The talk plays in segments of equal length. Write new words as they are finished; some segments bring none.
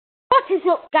What is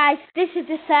up, guys? This is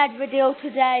the third video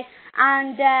today,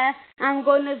 and I'm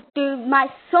going to do my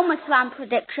Summerslam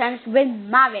predictions with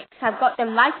Marix. I've got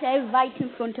them right there, right in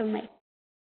front of me.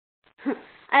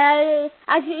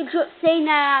 As you just seen,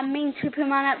 me and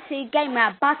Superman FC Gamer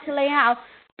are battling out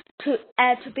to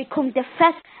become the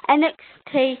first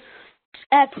NXT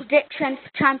predictions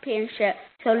championship.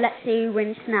 So let's see who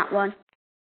wins that one.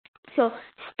 So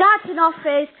starting off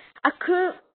is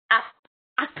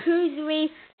Akuzuri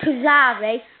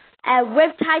Tuzari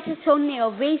with Titus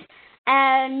O'Neil vs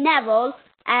Neville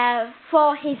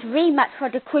for his rematch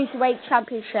for the Cruiserweight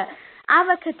Championship.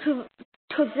 Avaka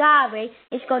Tuzari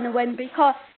is going to win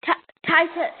because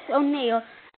Titus O'Neil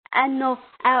and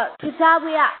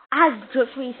Tuzari has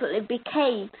just recently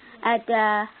became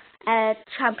the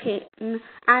champion, and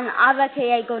Avaka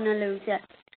ain't going to lose it.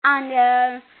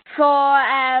 And for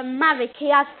Marix, he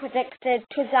has predicted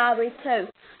Tuzari too.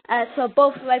 So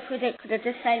both of us predicted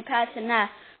the same person there.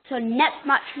 So next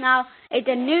match now is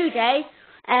a New Day.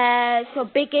 So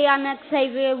Big E and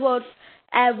Xavier Woods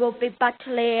will be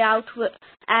battling out with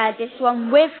this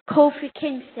one with Kofi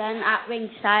Kingston at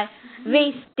ringside.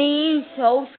 With the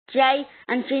Usos, Jay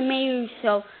and Jimmy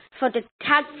Uso for the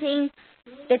tag team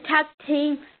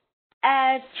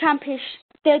championship.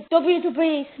 The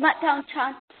WWE SmackDown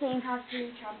champion.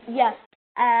 Yeah.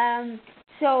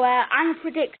 So I'm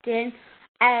predicting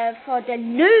for the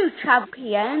new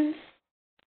champions,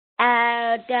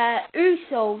 the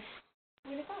Usos.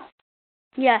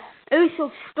 Yeah,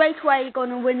 Usos straight away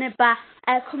gonna win it back.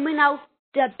 Coming out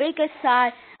the bigger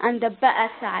side and the better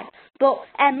side. But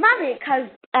Marix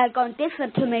has gone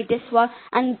different to me this one,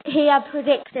 and he has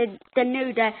predicted the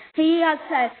New Day. He has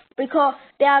said because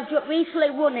they have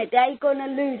recently won it, they're gonna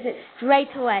lose it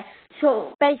straight away.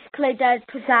 So basically, the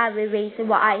Tuzari reason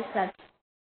what I said.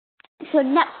 So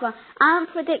next one, I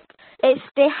predict it's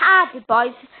the Hardy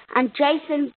Boys and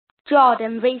Jason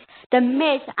Jordan vs the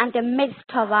Miz and the Miz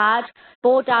Taraj,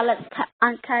 Bo Dallas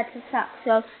and Curtis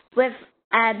Axel with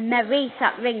Maurice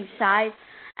at ringside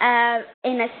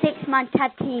in a 6-man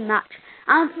tag team match.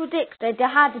 I predicted the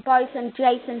Hardy Boys and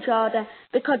Jason Jordan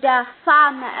because they are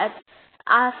far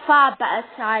better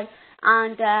side,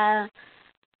 and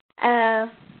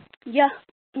yeah,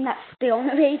 that's the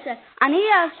only reason. And he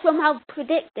has somehow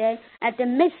predicted the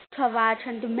Miz Taraj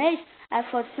and the Miz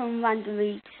for some random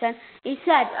reason. He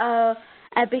said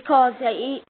because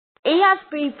he has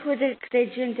been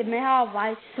predicted in the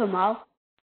Mahal somehow.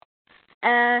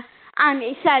 And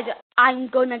he said, I'm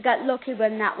gonna get lucky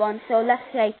with that one. So let's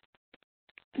see.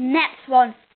 Next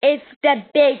one is the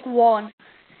big one.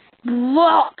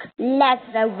 Brock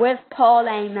Lesnar with Paul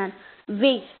Heyman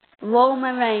vs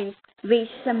Roman Reigns vs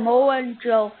Samoa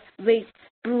Joe vs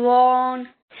Braun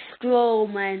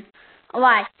Strowman.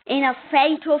 Right, in a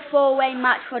fatal 4-way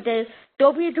match for the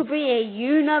WWE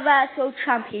Universal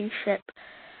Championship.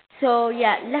 So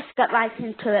yeah, let's get right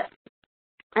into it.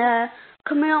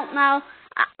 Coming up now,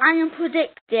 I am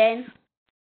predicting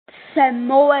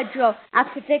Samoa Joe. I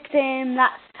predicted him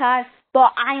last time,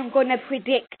 but I am going to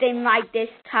predict him right this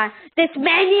time. This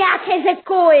maniac is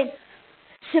going.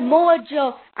 Samoa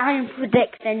Joe, I am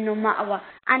predicting no matter what.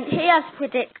 And he has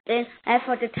predicted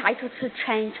for the title to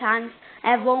change hands,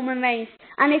 Roman Reigns.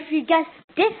 And if you guess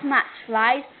this match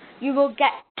right, you will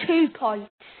get 2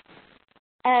 points.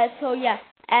 So yeah,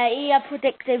 he has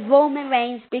predicted Roman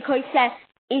Reigns because he said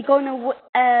he's going to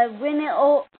win it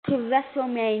up to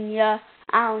WrestleMania.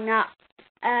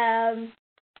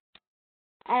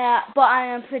 But I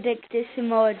am predicting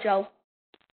Samoa Joe.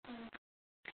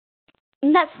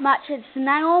 Next match is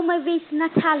Naomi vs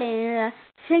Natalia in a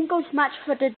singles match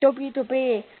for the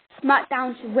WWE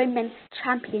SmackDown's Women's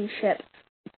Championship.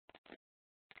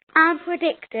 I'm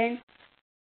predicting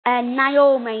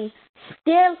Naomi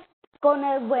still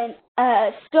gonna win,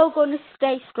 still gonna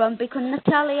stay strong because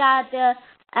Natalia had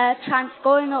a chance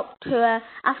going up to her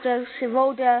after she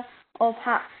rolled her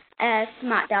off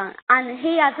SmackDown, and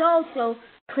he has also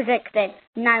predicted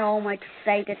Naomi to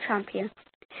stay the champion.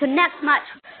 So next match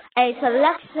is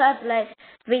Alexa Bliss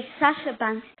vs Sasha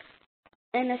Banks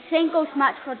in a singles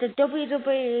match for the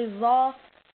WWE Raw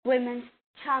Women's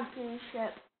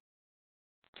Championship.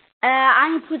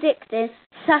 I'm predicting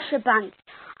Sasha Banks.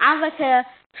 I reckon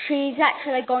she's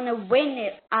actually going to win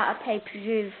it at a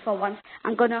pay-per-view for once.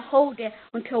 I'm going to hold it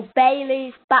until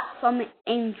Bayley's back from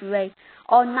injury,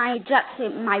 or Nia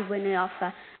Jackson might win it off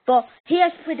her. But he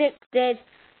has predicted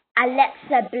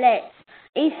Alexa Bliss.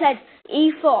 He said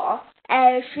he thought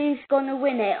she's going to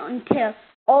win it until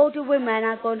all the women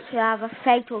are going to have a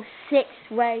fatal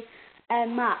 6-way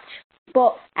match.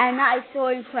 But that is so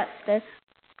interesting.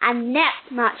 And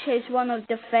next match is one of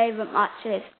the favourite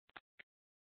matches.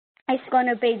 It's going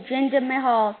to be Jinder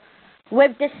Mahal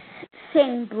with the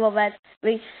Singh brothers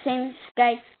with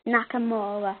Shinsuke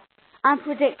Nakamura. I'm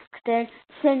predicting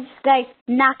Shinsuke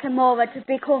Nakamura to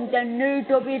become the new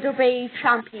WWE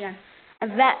champion.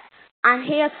 And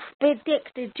he has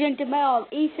predicted Jinder Mahal.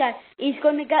 He said he's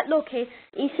going to get lucky.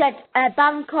 He said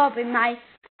Baron Corbin might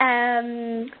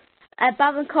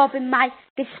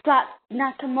distract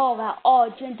Nakamura, or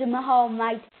Jinder Mahal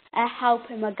might help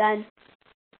him again.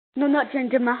 No, not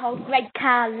Jinder Mahal, Greg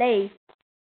Khali.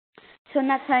 So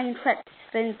that's an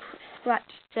interesting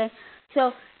strategy.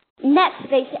 So next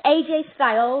is AJ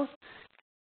Styles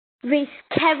with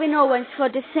Kevin Owens for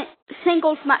the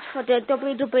singles match for the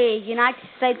WWE United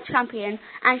States Champion,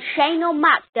 and Shane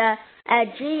O'Mac, the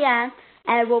GM,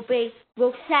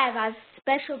 will serve as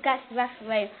special guest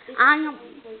referee.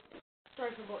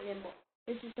 Sorry for butting in, but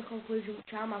this is the conclusion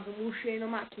which I'm having. Will Shane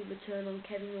O'Mac return on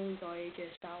Kevin Owens or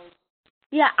AJ Styles?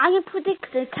 Yeah, I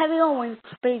predicted Kevin Owens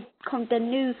to become the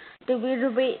new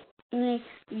WWE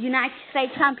United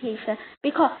States Champion,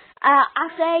 because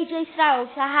after AJ Styles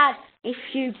had his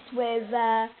feuds with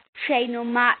Shane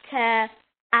O'Mac at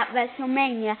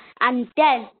WrestleMania, and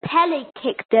then Pelly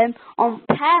kicked him on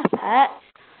purpose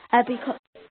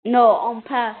on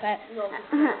purpose.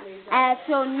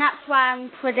 So that's why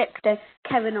I'm predicting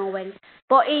Kevin Owens.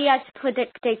 But he has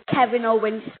predicted Kevin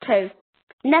Owens too.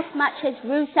 Next match is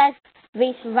Rusev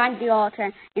vs Randy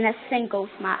Orton in a singles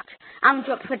match. I'm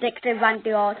just predicting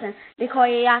Randy Orton because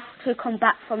he has to come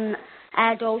back from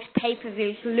those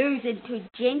pay-per-views, losing to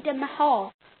Jinder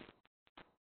Mahal.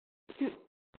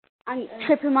 And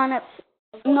Triple Manus.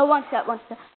 No, one sec.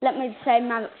 Let me say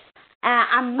Marek.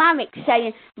 And Marek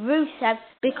saying Rusev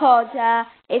because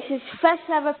it's his first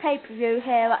ever pay-per-view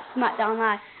here at SmackDown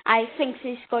Live. I think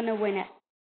he's going to win it.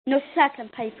 No,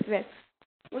 second pay-per-view.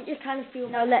 Wouldn't you kind of feel...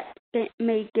 No, let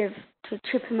me give to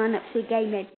Triple Manus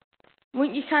Gaming.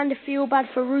 Wouldn't you kind of feel bad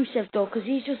for Rusev though, because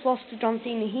he's just lost to John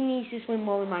Cena. He needs to win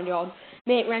more than Randy Orton.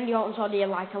 Mate, Randy Orton's already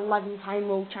like 11-time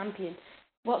world champion.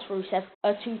 What's Rusev?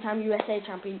 A 2-time USA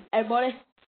champion. Everybody,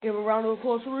 give a round of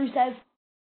applause for Rusev.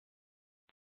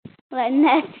 Right,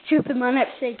 next Triple Manus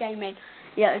Gaming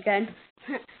yet again.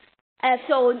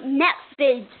 So next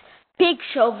is Big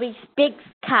Show vs Big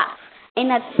Cass in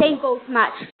a singles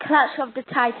match, Clash of the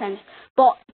Titans.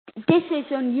 But this is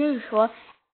unusual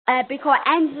because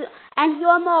Enzo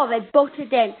Amore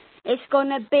butted in. It's going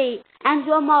to be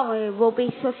Enzo Amore will be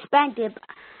suspended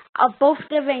above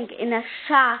the ring in a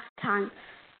shark tank.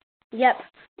 Yep,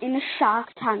 in a shark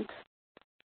tank.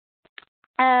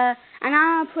 And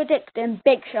I'm predicting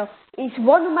Big Show. He's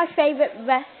one of my favourite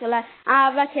wrestlers.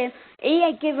 I reckon he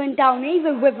ain't giving down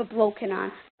even with a broken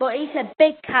arm. But he's a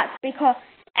big cat because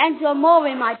Enzo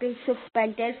Amore might be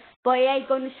suspended, but he ain't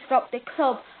going to stop the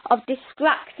club of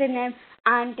distracting him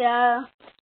and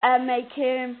make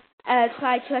him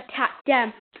try to attack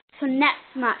them. So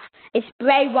next match is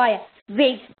Bray Wyatt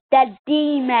with the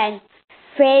Demon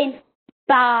Finn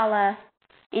Balor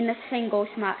in a singles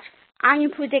match.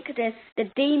 I'm predicting the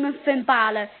Demon Finn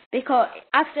Balor because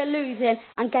after losing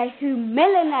and getting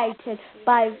humiliated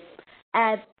by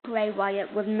Bray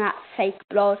Wyatt with that fake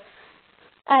blood.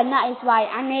 And that is right.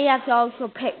 And he has also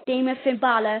picked Demon Finn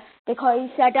Balor because he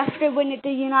said after winning the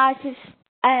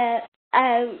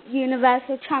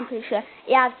Universal Championship,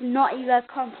 he has not even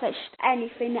accomplished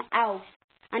anything else.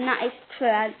 And that is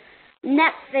true.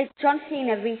 Next is John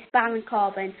Cena vs Baron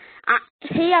Corbin.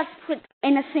 He has put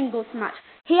in a singles match.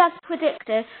 He has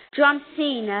predicted John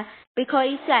Cena because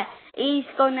he said he's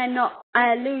gonna not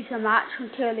lose a match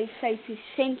until he faces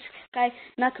Shinsuke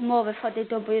Nakamura for the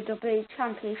WWE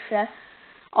Championship,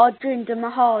 or Jinder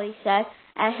Mahal, he said,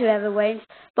 whoever wins.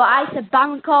 But I said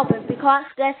Baron Corbin because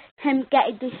after him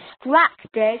getting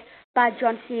distracted by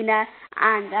John Cena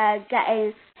and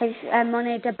getting his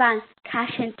Money in the Bank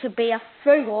cash in to be a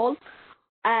fool,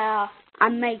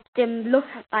 and make them look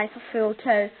like a fool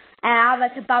too. I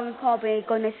reckon Baron Corbin is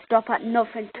going to stop at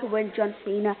nothing to win John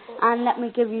Cena. And let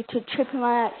me give you to Triple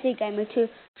Manus Gamer to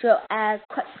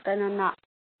question on that.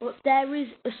 But there is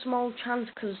a small chance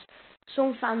because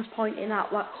some fans pointing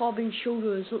out that Corbin's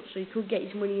shoulder is up, so he could get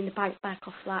his Money in the Bank back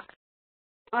off that.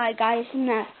 Alright guys,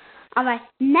 alright,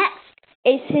 next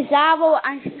is Cesaro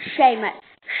and Sheamus.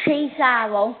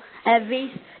 Cesaro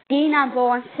vs Dean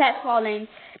Ambrose and Seth Rollins,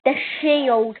 the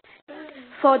Shield,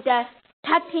 for the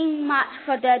tag team match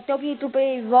for the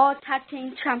WWE Raw Tag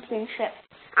Team Championship.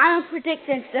 I'm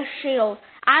predicting the Shield.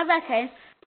 I reckon,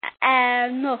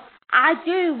 no, I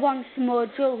do want some more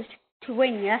Jules to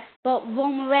win, yeah, but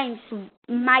Roman Reigns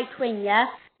might win, yeah,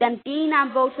 then Dean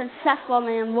Ambrose and Seth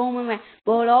Rollins and Roman Reigns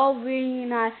will all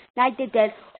reunite like they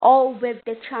did, all with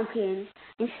the champions.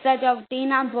 Instead of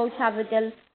Dean Ambrose having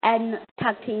the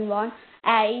tag team one,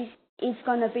 he's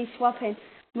going to be swapping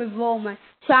with Roman.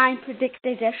 So I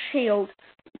predicted a Shield.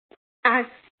 And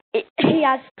he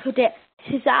has put it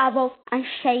Cesaro and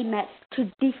Sheamus to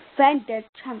defend the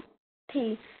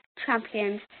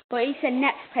champions. But it's the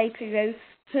next pay-per-view.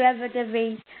 Whoever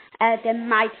defeats, they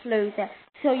might lose it.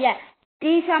 So yeah,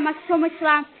 these are my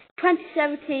SummerSlam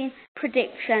 2017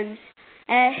 predictions.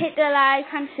 Hit the like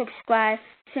and subscribe.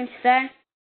 Since then,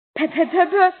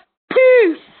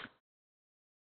 peace!